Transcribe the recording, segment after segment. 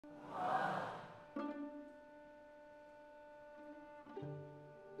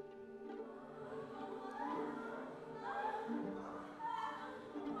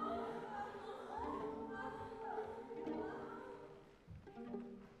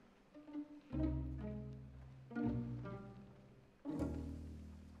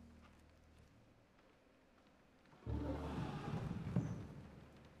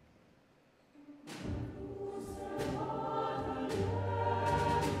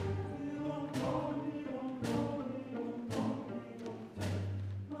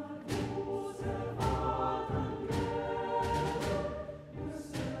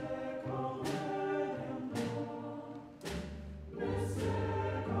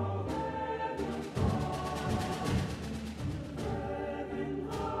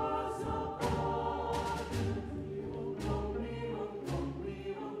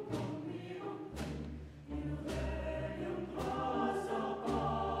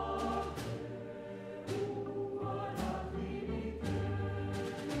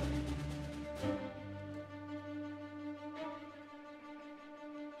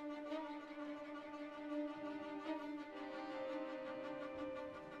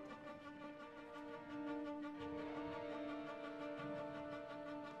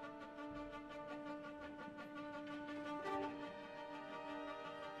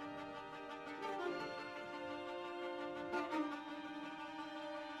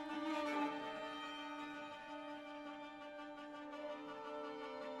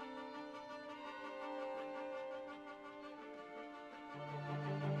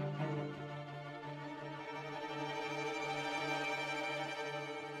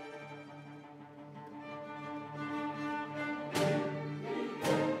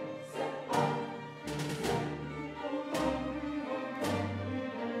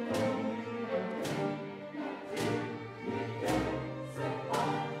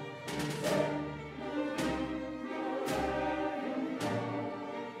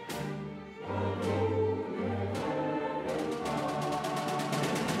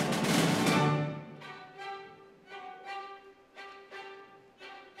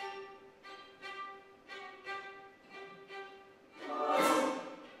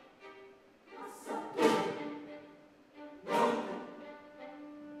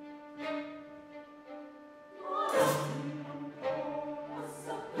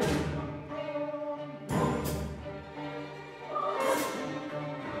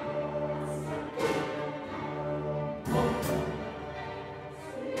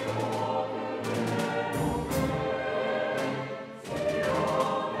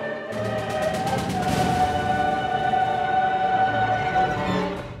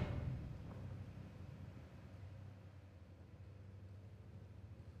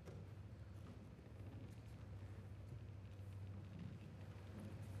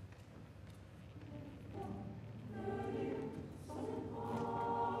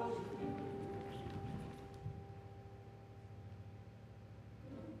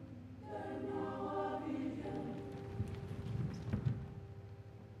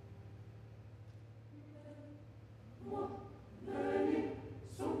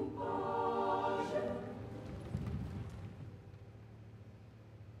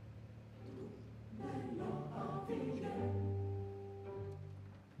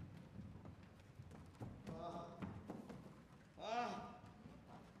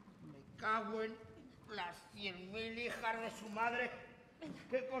cago en las 100.000 hijas de su madre.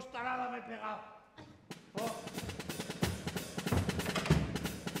 ¡Qué costalada me he pegado! Oh.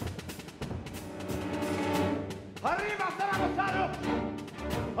 ¡Arriba, Zaragozanos!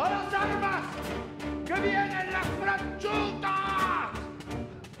 ¡A las armas! ¡Que vienen las franchutas!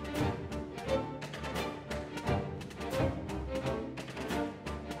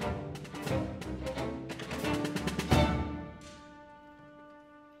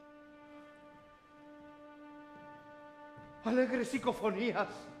 Alegres psicofonías,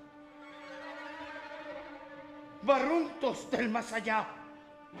 barruntos del más allá,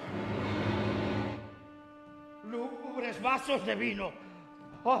 lúgubres vasos de vino,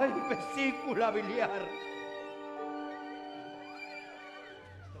 ay, vesícula biliar.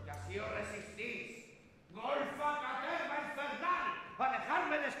 Esto que así os resistís, golfa, caterva infernal, a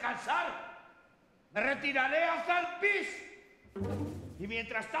dejarme descansar, me retiraré hasta el pis, y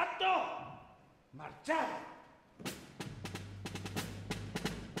mientras tanto, marchad.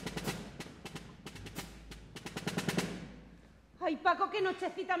 Ay, Paco, qué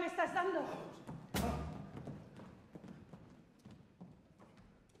nochecita me estás dando.